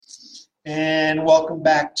And welcome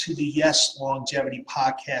back to the Yes Longevity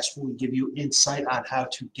Podcast, where we give you insight on how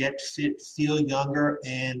to get fit, feel younger,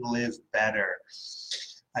 and live better.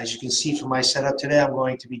 As you can see from my setup today, I'm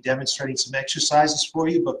going to be demonstrating some exercises for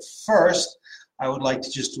you. But first, I would like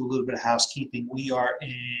to just do a little bit of housekeeping. We are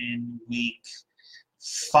in week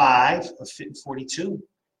 5 of Fit in 42.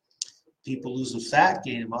 People losing fat,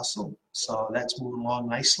 gaining muscle. So that's moving along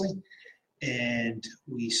nicely. And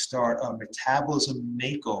we start a metabolism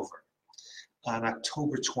makeover on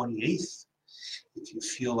October 28th. If you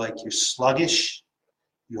feel like you're sluggish,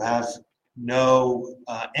 you have no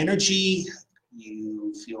energy,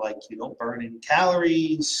 you feel like you don't burn any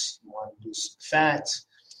calories, you want to lose some fat,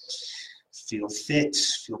 feel fit,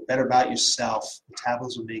 feel better about yourself,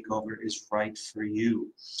 Metabolism Makeover is right for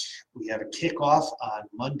you. We have a kickoff on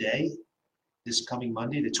Monday, this coming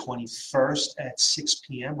Monday, the 21st at 6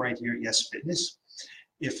 p.m. right here at Yes Fitness.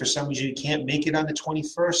 If for some reason you can't make it on the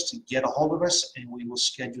 21st, get a hold of us and we will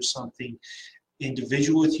schedule something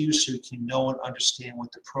individual with you so you can know and understand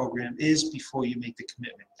what the program is before you make the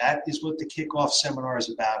commitment. That is what the kickoff seminar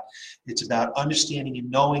is about. It's about understanding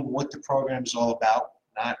and knowing what the program is all about.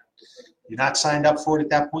 You're not signed up for it at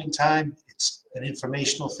that point in time. It's an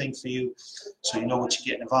informational thing for you so you know what you're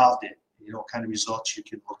getting involved in. You know what kind of results you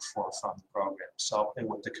can look for from the program. So, and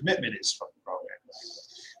what the commitment is from the program.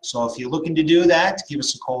 So if you're looking to do that, give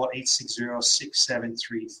us a call at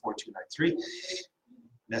 860-673-4293.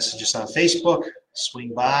 Message us on Facebook,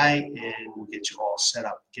 swing by, and we'll get you all set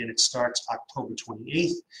up. Again, it starts October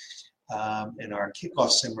 28th, and our kickoff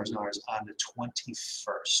seminar is on the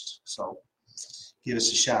 21st. So give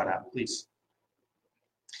us a shout out, please.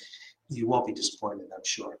 You won't be disappointed, I'm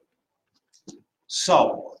sure.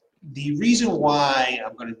 So the reason why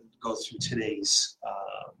I'm going to go through today's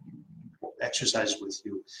exercise with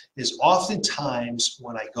you is oftentimes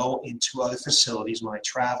when I go into other facilities, when I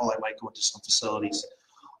travel, I might go into some facilities,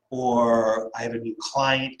 or I have a new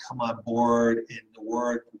client come on board and the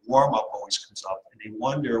word warm-up always comes up, and they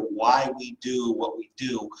wonder why we do what we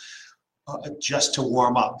do just to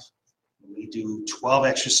warm up. We do 12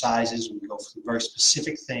 exercises. We go for very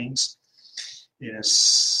specific things. In a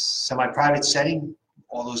semi-private setting,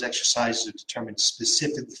 all those exercises are determined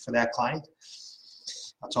specifically for that client.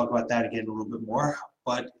 I'll talk about that again a little bit more.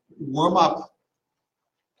 But warm-up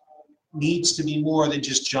needs to be more than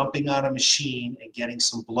just jumping on a machine and getting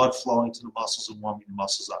some blood flowing to the muscles and warming the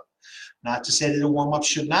muscles up. Not to say that a warm-up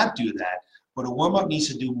should not do that, but a warm-up needs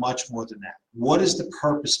to do much more than that. What is the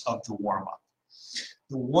purpose of the warm-up?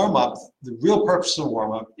 The warm-up, the real purpose of the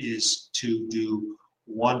warm-up is to do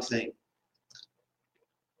one thing.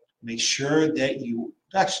 Make sure that you,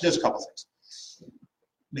 actually there's a couple things.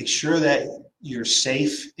 Make sure that you're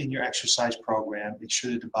safe in your exercise program. Make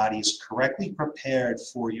sure that the body is correctly prepared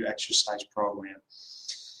for your exercise program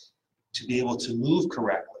to be able to move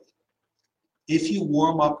correctly. If you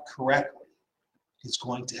warm up correctly, it's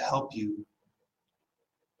going to help you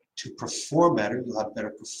to perform better. You'll have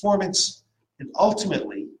better performance, and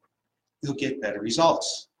ultimately, you'll get better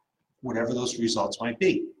results, whatever those results might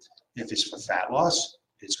be. If it's for fat loss,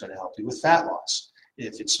 it's going to help you with fat loss.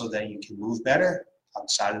 If it's so that you can move better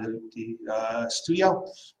outside of the studio,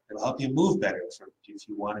 it'll help you move better. If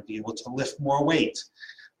you want to be able to lift more weight,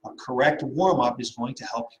 a correct warm-up is going to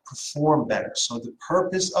help you perform better. So the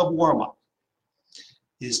purpose of warm-up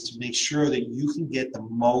is to make sure that you can get the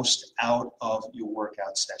most out of your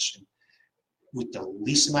workout session with the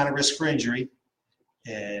least amount of risk for injury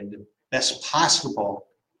and the best possible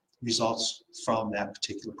results from that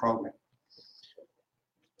particular program.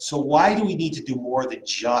 So why do we need to do more than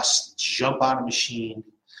just jump on a machine,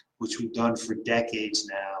 which we've done for decades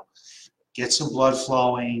now, get some blood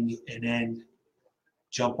flowing, and then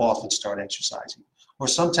jump off and start exercising? Or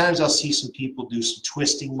sometimes I'll see some people do some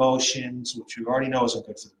twisting motions, which we already know isn't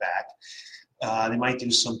good for the back. They might do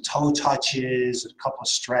some toe touches, a couple of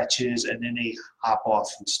stretches, and then they hop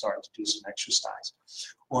off and start to do some exercise.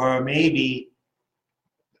 Or maybe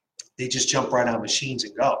they just jump right on machines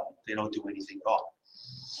and go. They don't do anything at all.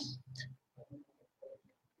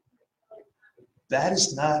 That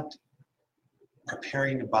is not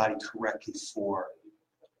preparing the body correctly for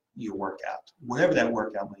your workout, whatever that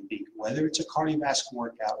workout may be, whether it's a cardiovascular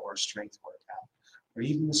workout or a strength workout, or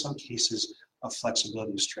even in some cases, a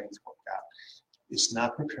flexibility strength workout. It's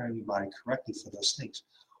not preparing your body correctly for those things.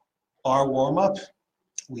 Our warm-up,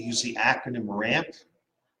 we use the acronym RAMP,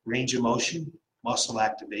 range of motion, muscle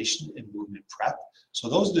activation, and movement prep. So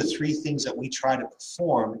those are the three things that we try to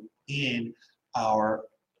perform in our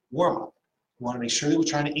warm-up. We want to make sure that we're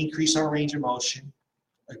trying to increase our range of motion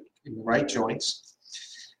in the right joints.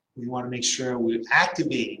 We want to make sure we're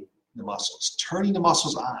activating the muscles, turning the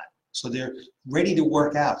muscles on. So they're ready to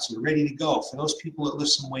work out, so they're ready to go. For those people that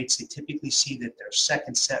lift some weights, they typically see that their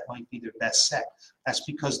second set might be their best set. That's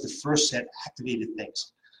because the first set activated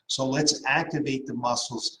things. So let's activate the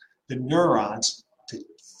muscles, the neurons, to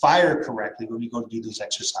fire correctly when we go to do those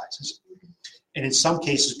exercises. And in some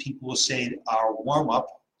cases, people will say our warm-up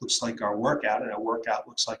looks like our workout, and our workout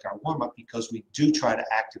looks like our warm-up, because we do try to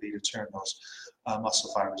activate or turn those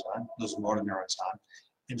muscle fibers on, those motor neurons on.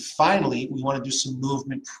 And finally, we want to do some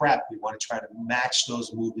movement prep. We want to try to match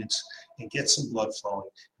those movements and get some blood flowing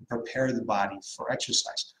and prepare the body for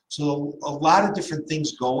exercise. So a lot of different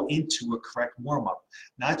things go into a correct warm-up,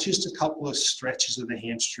 not just a couple of stretches of the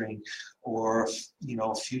hamstring or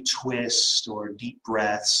a few twists or deep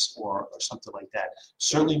breaths or something like that.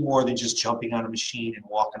 Certainly more than just jumping on a machine and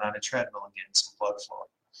walking on a treadmill and getting some blood flowing.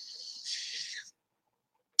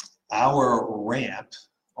 Our ramp,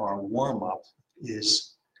 or warm-up,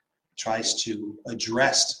 tries to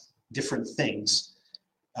address different things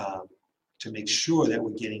to make sure that we're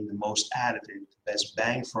getting the most out of it, the best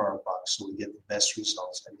bang for our buck, so we get the best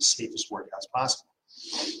results and the safest workouts possible.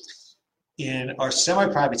 In our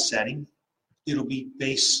semi-private setting, it'll be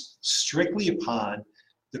based strictly upon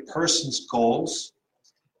the person's goals,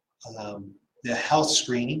 the health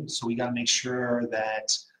screening, so we got to make sure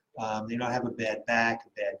that they don't have a bad back, a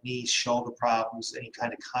bad knee, shoulder problems, any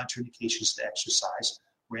kind of contraindications to exercise.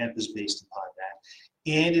 Ramp is based upon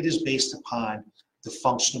that. And it is based upon the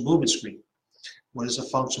functional movement screen. What is a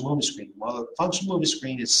functional movement screen? Well, a functional movement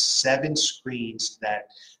screen is 7 screens that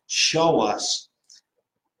show us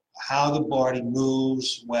how the body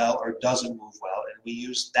moves well or doesn't move well. And we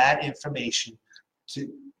use that information to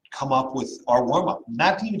come up with our warm-up.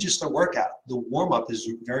 Not even just our workout. The warm-up is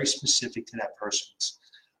very specific to that person's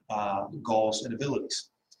goals and abilities.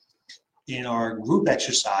 In our group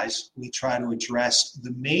exercise, we try to address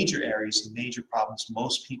the major areas, the major problems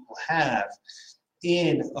most people have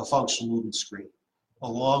in a functional movement screen,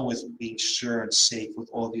 along with being sure and safe with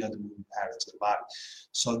all the other movement patterns of the body.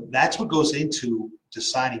 So that's what goes into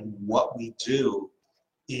deciding what we do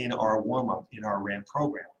in our warm-up, in our RAM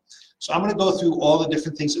program. So I'm going to go through all the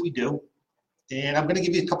different things that we do, and I'm going to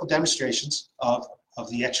give you a couple demonstrations of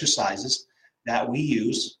the exercises that we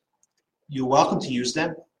use. You're welcome to use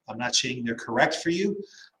them. I'm not saying they're correct for you,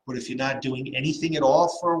 but if you're not doing anything at all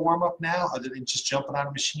for a warm-up now, other than just jumping on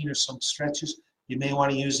a machine or some stretches, you may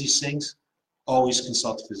want to use these things. Always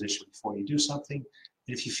consult a physician before you do something.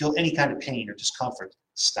 And if you feel any kind of pain or discomfort,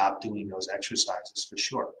 stop doing those exercises for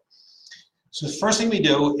sure. So the first thing we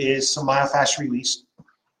do is some myofascial release.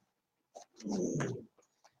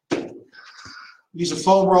 Use a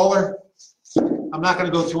foam roller. I'm not going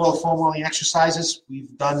to go through all the foam rolling exercises.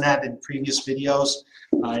 We've done that in previous videos.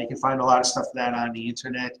 You can find a lot of stuff for that on the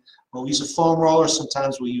internet. We'll use a foam roller.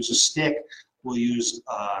 Sometimes we'll use a stick. We'll use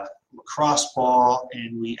a lacrosse ball,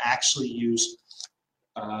 and we actually use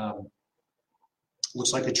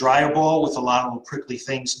looks like a dryer ball with a lot of little prickly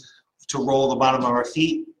things to roll the bottom of our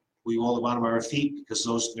feet. We roll the bottom of our feet because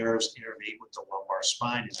those nerves innervate with the lumbar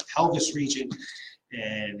spine and the pelvis region,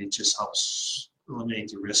 and it just helps eliminate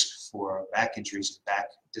the risk for back injuries and back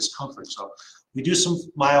discomfort. So we do some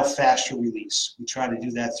myofascial release. We try to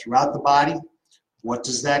do that throughout the body. What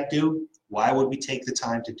does that do? Why would we take the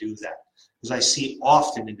time to do that? Because I see it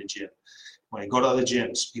often in the gym. When I go to other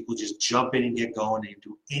gyms, people just jump in and get going and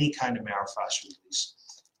do any kind of myofascial release.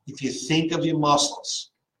 If you think of your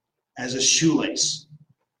muscles as a shoelace,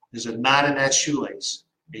 there's a knot in that shoelace,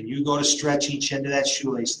 and you go to stretch each end of that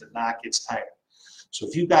shoelace, the knot gets tighter. So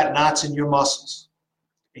if you've got knots in your muscles,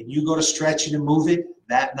 and you go to stretch it and move it,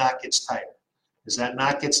 that knot gets tighter. As that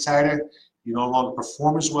knot gets tighter, you no longer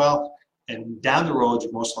perform as well, and down the road,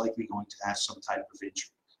 you're most likely going to have some type of injury.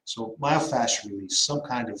 So myofascial release, some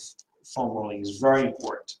kind of foam rolling, is very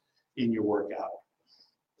important in your workout.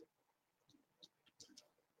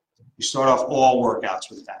 You start off all workouts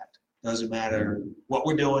with that. Doesn't matter what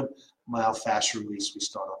we're doing, myofascial release we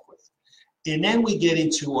start off with. And then we get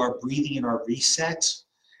into our breathing and our reset.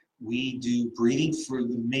 We do breathing for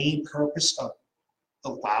the main purpose of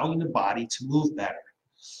allowing the body to move better.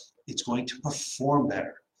 It's going to perform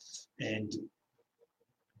better. And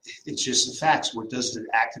it's just the facts. What it does is it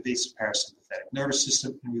activates the parasympathetic nervous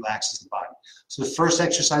system and relaxes the body. So the first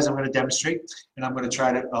exercise I'm going to demonstrate, and I'm going to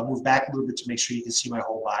try to move back a little bit to make sure you can see my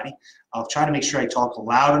whole body. I'll try to make sure I talk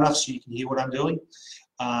loud enough so you can hear what I'm doing,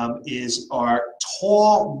 is our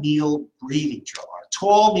tall kneel breathing drill, our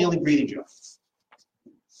tall kneeling breathing drill.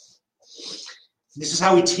 This is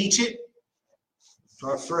how we teach it to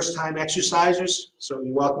our first-time exercisers, so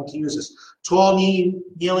you're welcome to use this. Tall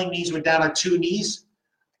kneeling means we're down on 2 knees.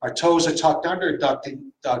 Our toes are tucked under, dug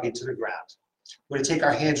into the ground. We're going to take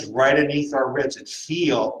our hands right underneath our ribs and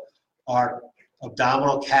feel our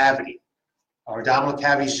abdominal cavity. Our abdominal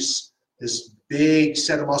cavity is just this big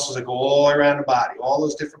set of muscles that go all around the body, all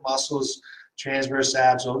those different muscles, transverse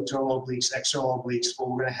abs, internal obliques, external obliques. But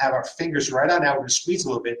we're going to have our fingers right on that. We're going to squeeze a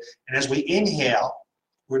little bit. And as we inhale,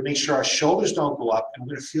 we're going to make sure our shoulders don't go up, and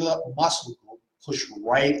we're going to feel that muscle push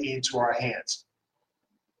right into our hands.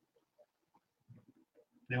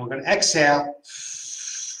 Then we're going to exhale.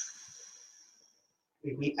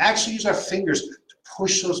 We actually use our fingers to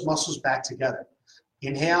push those muscles back together.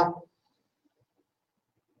 Inhale.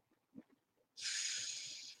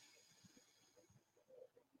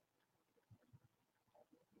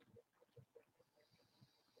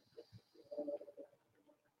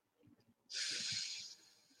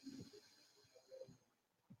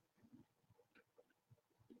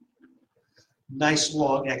 Nice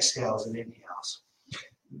long exhales and inhales.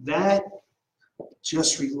 That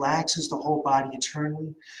just relaxes the whole body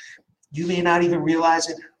internally. You may not even realize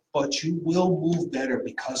it, but you will move better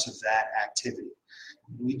because of that activity.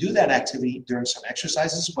 We do that activity during some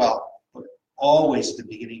exercises as well, but always at the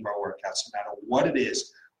beginning of our workouts, no matter what it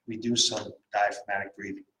is, we do some diaphragmatic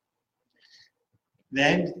breathing.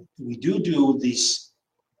 Then we do these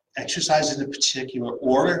exercises in a particular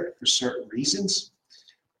order for certain reasons.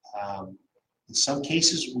 In some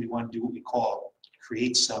cases, we want to do what we call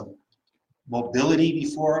create some mobility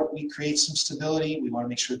before we create some stability. We want to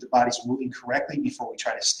make sure that the body's moving correctly before we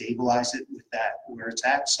try to stabilize it with that where it's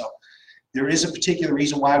at. So there is a particular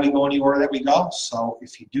reason why we go in the order that we go. So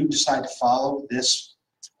if you do decide to follow this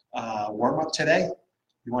warm-up today,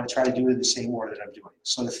 you want to try to do it in the same order that I'm doing.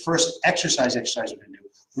 So the first exercise we're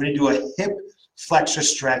going to do a hip flexor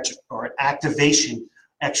stretch or an activation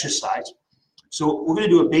exercise. So we're going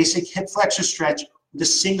to do a basic hip flexor stretch with a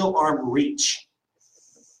single arm reach.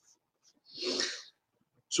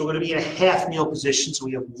 So we're going to be in a half kneel position. So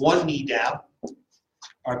we have one knee down.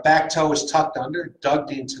 Our back toe is tucked under,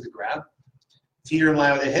 dug into the ground. Feet are in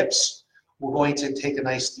line with the hips. We're going to take a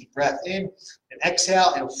nice deep breath in and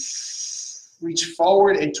exhale and reach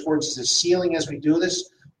forward and towards the ceiling as we do this.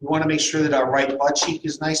 We want to make sure that our right butt cheek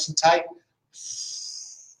is nice and tight.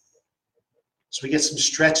 So we get some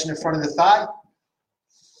stretch in the front of the thigh.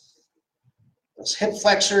 Those hip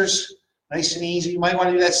flexors, nice and easy. You might want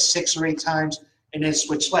to do that 6 or 8 times and then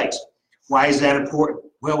switch legs. Why is that important?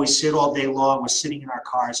 Well, we sit all day long. We're sitting in our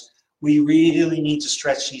cars. We really need to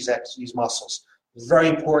stretch these muscles. Very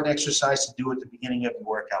important exercise to do at the beginning of the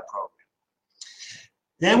workout program.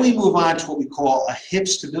 Then we move on to what we call a hip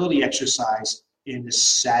stability exercise in the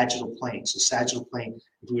sagittal plane. So sagittal plane,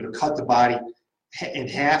 if we were to cut the body in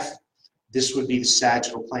half, this would be the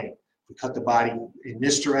sagittal plane. If we cut the body in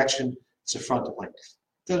this direction, it's the frontal plane.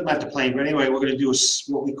 Doesn't matter the plane, but anyway, we're going to do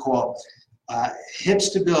what we call hip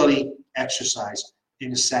stability exercise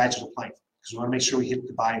in the sagittal plane because we want to make sure we hit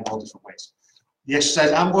the body in all different ways. The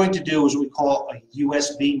exercise I'm going to do is what we call a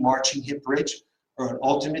USB marching hip bridge or an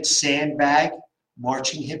ultimate sandbag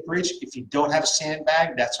marching hip bridge. If you don't have a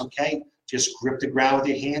sandbag, that's okay. Just grip the ground with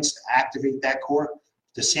your hands to activate that core.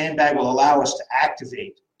 The sandbag will allow us to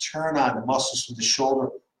activate, turn on the muscles from the shoulder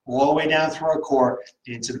all the way down through our core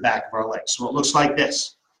into the back of our legs. So it looks like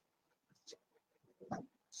this.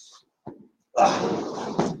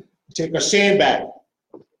 Take our sandbag.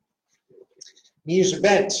 Knees are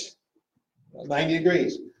bent, 90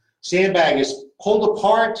 degrees. Sandbag is pulled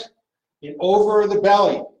apart and over the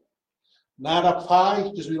belly. Not up high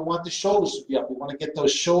because we don't want the shoulders to be up. We want to get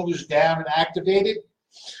those shoulders down and activated.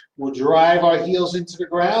 We'll drive our heels into the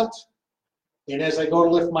ground. And as I go to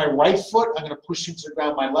lift my right foot, I'm going to push into the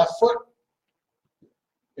ground my left foot.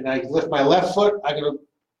 And I lift my left foot, I'm going to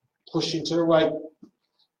push into the right.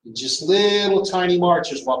 And just little tiny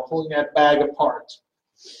marches while pulling that bag apart.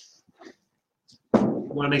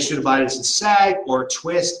 You want to make sure the body doesn't sag or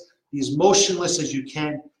twist. Be as motionless as you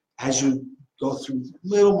can as you go through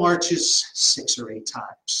little marches 6 or 8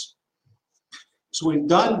 times. So we've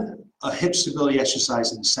done a hip stability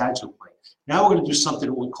exercise in the sagittal plane. Now we're going to do something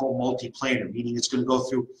that we call multiplanar, meaning it's going to go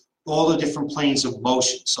through all the different planes of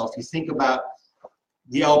motion. So if you think about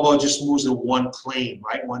the elbow just moves in one plane,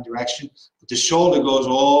 right, one direction, but the shoulder goes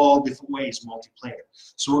all different ways, multiplanar.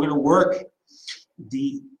 So we're going to work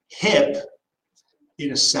the hip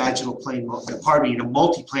in a sagittal plane, in a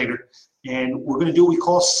multiplanar, and we're going to do what we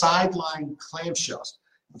call sideline clamshells.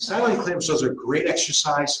 Sideline clamshells are a great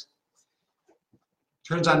exercise.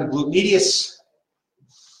 Turns on the glute medius.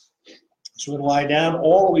 So we're going to lie down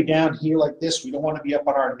all the way down here like this. We don't want to be up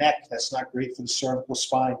on our neck. That's not great for the cervical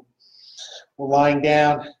spine. We're lying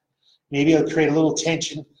down. Maybe it'll create a little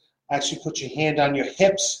tension. Actually put your hand on your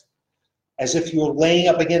hips as if you're laying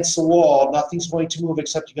up against the wall. Nothing's going to move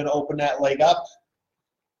except you're going to open that leg up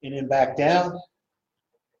and then back down,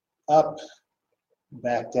 up,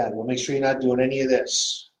 back down. We'll make sure you're not doing any of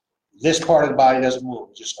this. This part of the body doesn't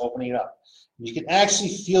move, just opening it up. You can actually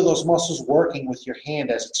feel those muscles working with your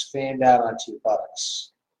hand as it's fanned out onto your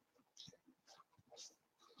buttocks.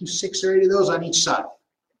 Do 6 or 8 of those on each side.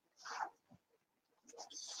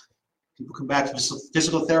 People come back to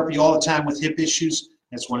physical therapy all the time with hip issues.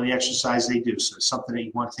 That's one of the exercises they do. So it's something that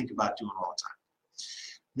you want to think about doing all the time.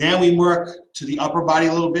 Now we work to the upper body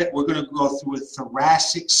a little bit. We're going to go through a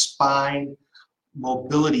thoracic spine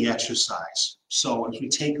mobility exercise. So as we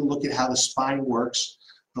take a look at how the spine works,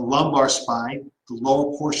 the lumbar spine, the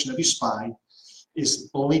lower portion of your spine, is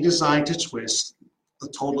only designed to twist a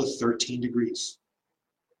total of 13 degrees.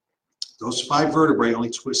 Those 5 vertebrae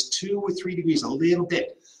only twist 2 or 3 degrees, a little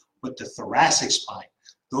bit. But the thoracic spine,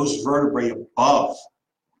 those vertebrae above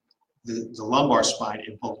the lumbar spine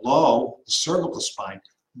and below the cervical spine,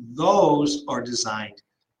 those are designed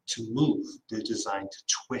to move. They're designed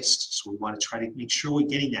to twist. So we want to try to make sure we're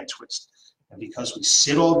getting that twist. And because we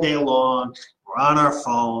sit all day long, we're on our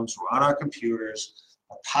phones, we're on our computers,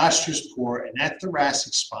 our posture's poor, and that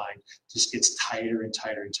thoracic spine just gets tighter and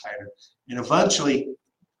tighter and tighter. And eventually,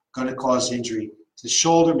 going to cause injury to the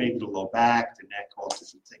shoulder, maybe the low back, the neck, all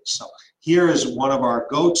different things. So here is one of our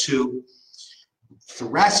go-to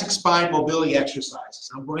thoracic spine mobility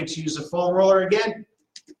exercises. I'm going to use a foam roller again.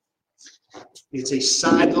 It's a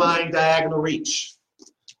sideline diagonal reach.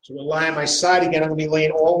 So I'm going to lie on my side again. I'm going to be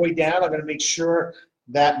laying all the way down. I'm going to make sure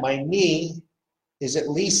that my knee is at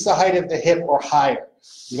least the height of the hip or higher.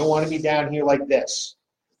 You don't want to be down here like this.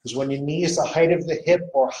 Because when your knee is the height of the hip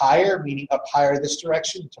or higher, meaning up higher this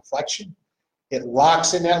direction to flexion, it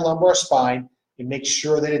locks in that lumbar spine and makes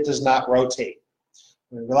sure that it does not rotate.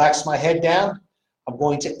 I'm going to relax my head down. I'm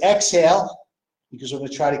going to exhale because we're going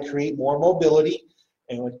to try to create more mobility.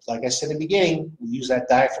 And like I said in the beginning, we use that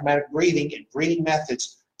diaphragmatic breathing and breathing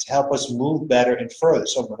methods to help us move better and further.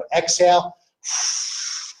 So I'm going to exhale.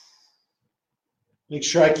 Make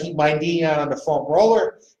sure I keep my knee out on the foam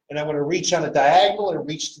roller. And I'm going to reach on a diagonal and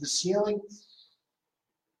reach to the ceiling.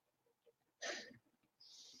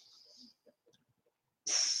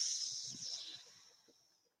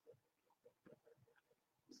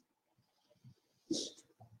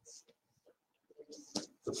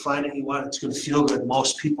 The finding you want, it's going to feel good.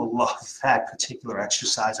 Most people love that particular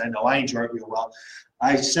exercise. I know I enjoy it real well.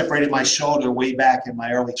 I separated my shoulder way back in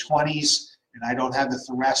my early 20s, and I don't have the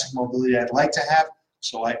thoracic mobility I'd like to have,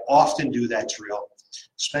 so I often do that drill,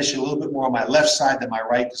 especially a little bit more on my left side than my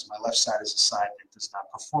right, because my left side is a side that does not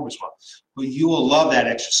perform as well. But you will love that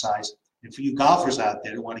exercise. And for you golfers out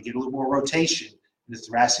there that want to get a little more rotation in the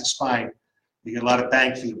thoracic spine, you get a lot of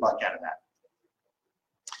bang for your buck out of that.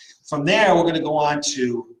 From there, we're going to go on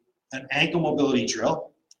to an ankle mobility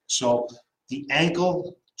drill. So the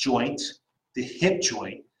ankle joint, the hip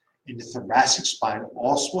joint, and the thoracic spine are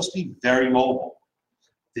all supposed to be very mobile.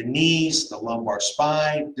 The knees, the lumbar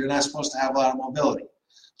spine, they're not supposed to have a lot of mobility.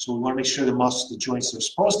 So we want to make sure the muscles, the joints that are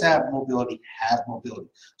supposed to have mobility.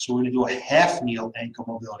 So we're going to do a half kneel ankle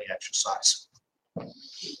mobility exercise. Let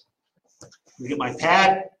me get my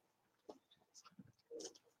pad.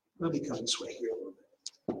 Let me come this way here a little bit.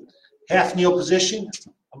 Half kneel position.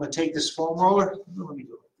 I'm going to take this foam roller. Let me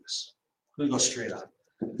go like this. Let me go straight on.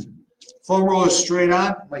 Foam roller straight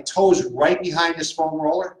on. My toes right behind this foam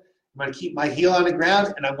roller. I'm going to keep my heel on the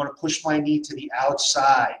ground, and I'm going to push my knee to the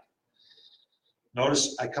outside.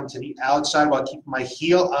 Notice I come to the outside while keeping my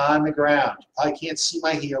heel on the ground. I can't see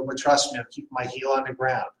my heel, but trust me, I'm keeping my heel on the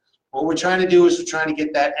ground. What we're trying to do is we're trying to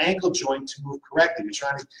get that ankle joint to move correctly. We're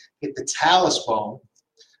trying to get the talus bone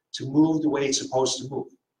to move the way it's supposed to move.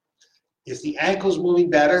 If the ankle's moving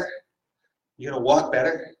better, you're going to walk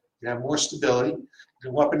better. You're going to have more stability.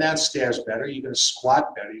 You're going to go up and down stairs better. You're going to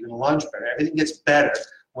squat better. You're going to lunge better. Everything gets better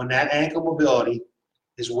when that ankle mobility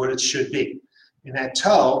is what it should be. And that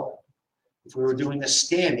toe, if we were doing this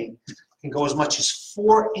standing, can go as much as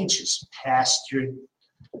 4 inches past your,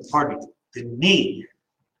 the knee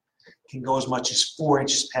can go as much as 4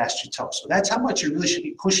 inches past your toe. So that's how much you really should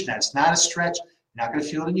be pushing that. It's not a stretch. You're not going to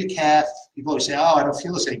feel it in your calf. People always say, oh, I don't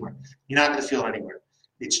feel this anywhere. You're not going to feel it anywhere.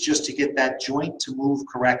 It's just to get that joint to move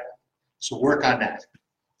correctly. So work on that.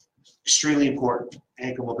 Extremely important,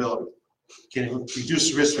 ankle mobility. Can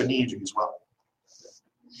reduce the risk for knee injury as well.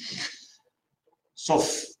 So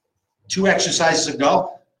 2 exercises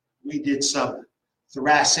ago, we did some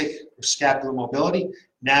thoracic or scapular mobility.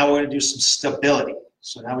 Now we're going to do some stability.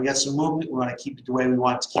 So now we got some movement. We want to keep it the way we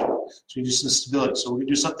want it to keep it. So we do some stability. So we're going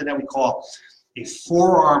to do something that we call a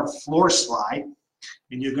forearm floor slide.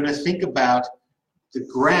 And you're going to think about the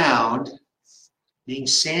ground being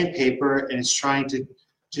sandpaper, and it's trying to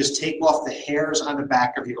just take off the hairs on the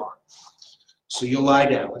back of your arm. So you'll lie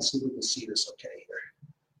down. Let's see if we can see this okay here.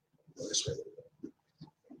 Go this way.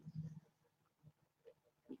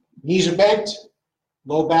 Knees are bent.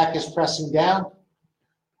 Low back is pressing down.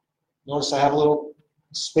 Notice I have a little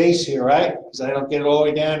space here, right? Because I don't get it all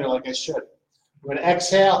the way down here like I should. We're going to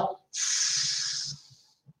exhale.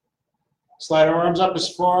 Slide our arms up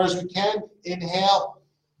as far as we can. Inhale.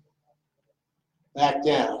 Back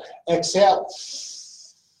down. Exhale.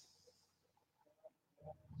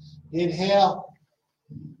 Inhale.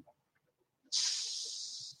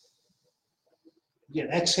 Again,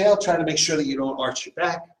 exhale. Try to make sure that you don't arch your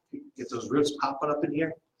back. Get those ribs popping up in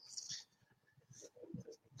here.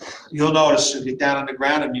 You'll notice if you're down on the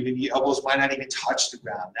ground and maybe your elbows might not even touch the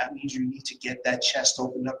ground. That means you need to get that chest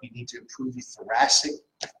opened up. You need to improve your thoracic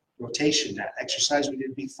rotation. That exercise we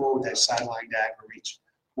did before with that sideline diagonal reach.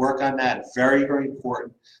 Work on that. Very, very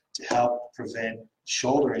important to help prevent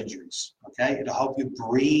shoulder injuries. Okay? It'll help you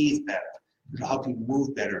breathe better. It'll help you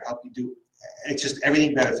move better. Help you do, it's just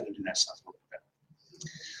everything better if you can do that stuff a little bit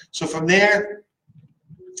better. So from there,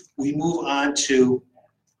 we move on to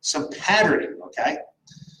some patterning, okay?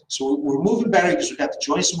 So we're moving better because we've got the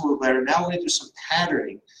joints moving better. Now we're going to do some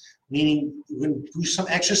patterning, meaning we're going to do some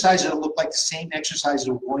exercises that look like the same exercises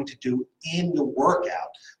we're going to do in the workout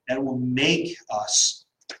that will make us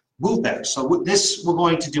move better. So with this, we're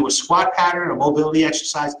going to do a squat pattern, a mobility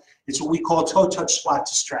exercise. It's what we call toe touch squat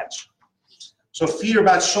to stretch. So feet are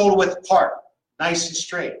about shoulder width apart, nice and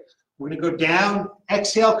straight. We're going to go down,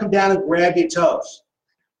 exhale, come down and grab your toes.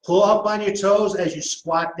 Pull up on your toes as you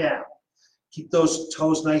squat down. Keep those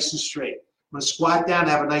toes nice and straight. I'm going to squat down,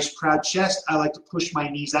 have a nice proud chest. I like to push my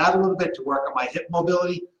knees out a little bit to work on my hip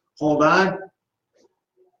mobility. Hold on.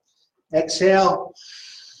 Exhale.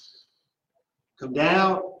 Come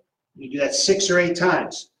down. You do that 6 or 8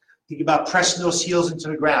 times. Think about pressing those heels into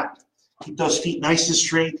the ground. Keep those feet nice and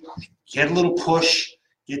straight. Get a little push.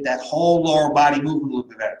 Get that whole lower body moving a little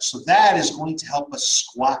bit better. So that is going to help us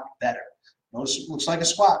squat better. Notice it looks like a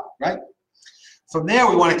squat, right? From there,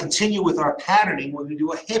 we want to continue with our patterning. We're going to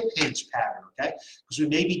do a hip hinge pattern, okay? Because we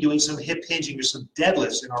may be doing some hip hinging or some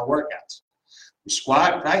deadlifts in our workouts. We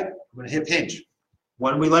squat, right? We're going to hip hinge.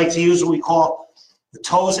 One we like to use what we call the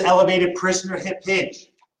toes elevated prisoner hip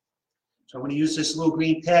hinge. So I'm going to use this little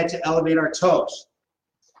green pad to elevate our toes.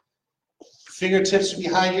 Fingertips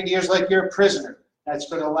behind your ears like you're a prisoner. That's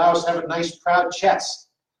going to allow us to have a nice proud chest.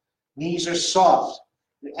 Knees are soft.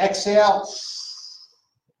 Exhale.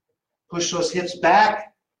 Push those hips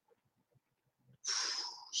back.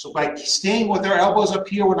 So by staying with our elbows up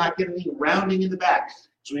here, we're not getting any rounding in the back.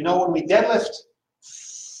 So we know when we deadlift,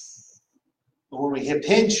 or when we hip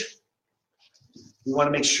hinge, we want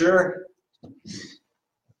to make sure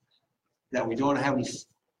that we don't have any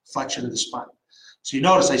flexion of the spine. So you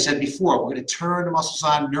notice I said before, we're going to turn the muscles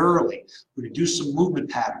on early. We're going to do some movement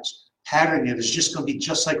patterns. Patterning it is just going to be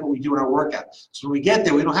just like what we do in our workout. So when we get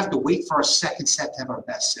there, we don't have to wait for our second set to have our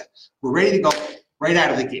best set. We're ready to go right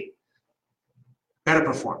out of the gate. Better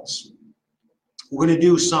performance. We're going to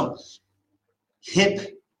do some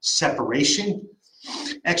hip separation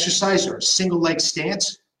exercise or a single leg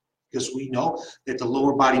stance because we know that the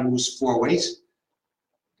lower body moves 4 ways.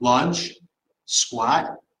 Lunge,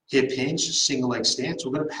 squat, hip hinge, single leg stance.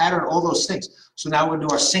 We're going to pattern all those things. So now we're going to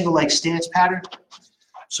do our single leg stance pattern.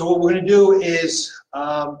 So what we're going to do is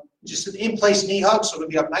just an in-place knee hug. So we're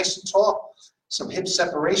going to be up nice and tall. Some hip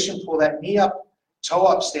separation. Pull that knee up, toe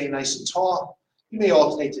up, stay nice and tall. You may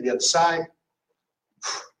alternate to the other side.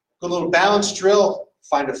 Good little balance drill.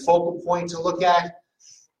 Find a focal point to look at.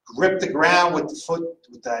 Grip the ground with the foot,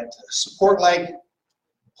 with that support leg.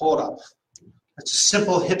 Pull it up. That's a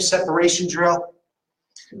simple hip separation drill.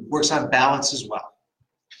 Works on balance as well.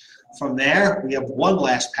 From there, we have one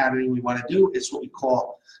last patterning we want to do. It's what we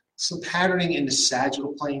call some patterning in the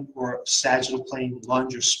sagittal plane or sagittal plane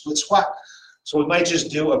lunge or split squat. So we might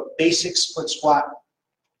just do a basic split squat.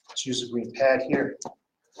 Let's use a green pad here.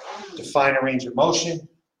 Define a range of motion.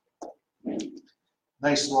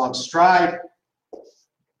 Nice long stride.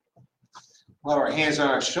 We'll have our hands on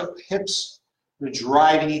our hips. We're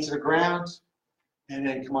driving knee to the ground. And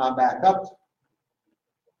then come on back up.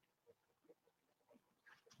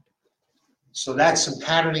 So that's some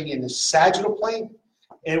patterning in the sagittal plane.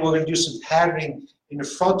 And we're going to do some patterning in the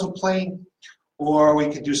frontal plane. Or we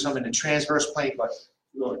could do some in the transverse plane, but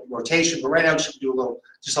rotation. But right now, just do a little,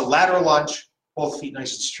 just a lateral lunge. Both feet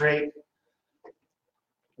nice and straight. Let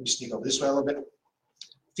me sneak over this way a little bit.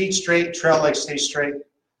 Feet straight, trail legs stay straight.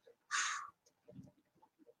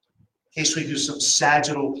 In case we do some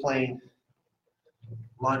sagittal plane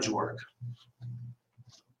lunge work.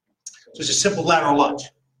 So it's a simple lateral lunge.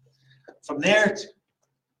 From there,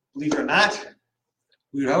 believe it or not,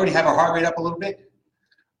 we would already have our heart rate up a little bit.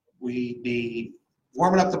 We'd be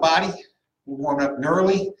warming up the body. We're warming up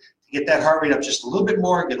neurally to get that heart rate up just a little bit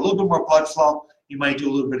more, get a little bit more blood flow. You might do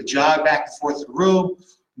a little bit of jog back and forth in the room.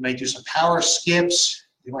 You might do some power skips.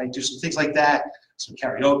 You might do some things like that, some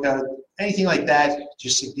karaoke, anything like that,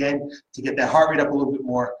 just again, to get that heart rate up a little bit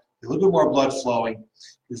more, a little bit more blood flowing.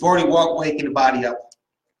 We've already waking the body up.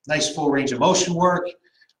 Nice full range of motion work.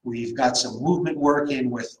 We've got some movement work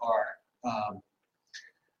in with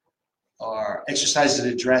our exercises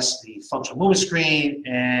that address the functional movement screen,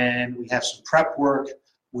 and we have some prep work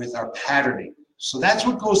with our patterning. So that's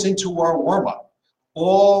what goes into our warm-up,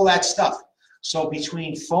 all that stuff. So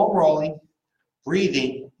between foam rolling,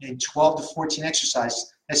 breathing, and 12 to 14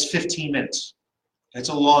 exercises, that's 15 minutes. That's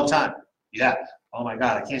a long time. Yeah. Oh my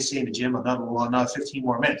God, I can't stay in the gym another 15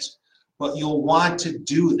 more minutes. But you'll want to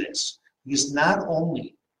do this because not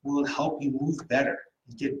only will it help you move better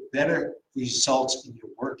and get better results in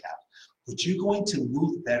your workout, but you're going to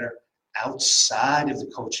move better outside of the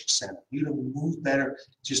coaching center. You're going to move better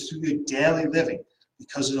just through your daily living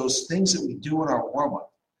because of those things that we do in our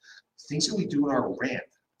warm-up, things that we do in our ramp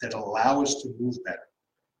that allow us to move better,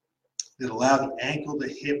 that allow the ankle, the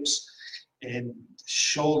hips, and the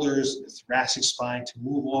shoulders, the thoracic spine to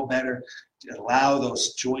move all better, to allow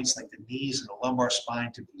those joints like the knees and the lumbar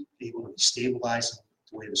spine to be able to be stabilized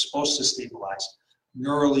the way they're supposed to stabilize.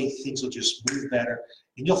 Neurally, things will just move better,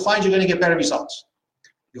 and you'll find you're going to get better results.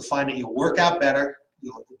 You'll find that you'll work out better,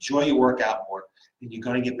 you'll enjoy your workout more, and you're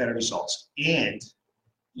going to get better results. And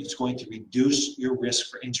it's going to reduce your risk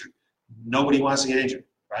for injury. Nobody wants to get injured,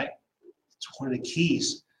 right? It's one of the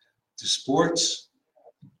keys to sports.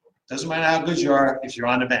 Doesn't matter how good you are if you're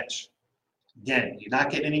on the bench. Again, you're not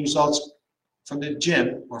getting any results from the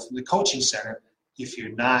gym or from the coaching center if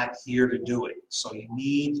you're not here to do it. So you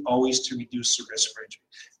need always to reduce the risk for injury.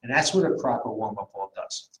 And that's what a proper warm-up ball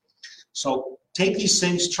does. So take these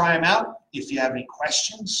things, try them out. If you have any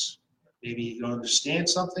questions, maybe you don't understand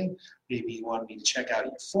something, maybe you want me to check out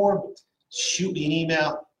your form, shoot me an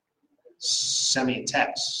email, send me a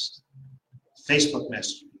text, Facebook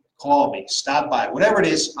message, call me, stop by, whatever it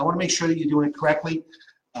is. I want to make sure that you're doing it correctly.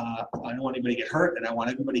 I don't want anybody to get hurt, and I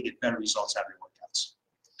want everybody to get better results out of their workouts.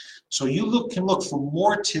 So you can look for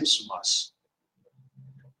more tips from us,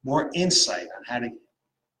 more insight on how to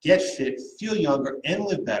get fit, feel younger, and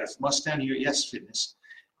live better from us down here at Yes Fitness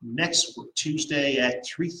next Tuesday at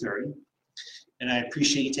 3:30. And I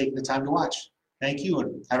appreciate you taking the time to watch. Thank you,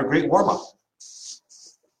 and have a great warm-up.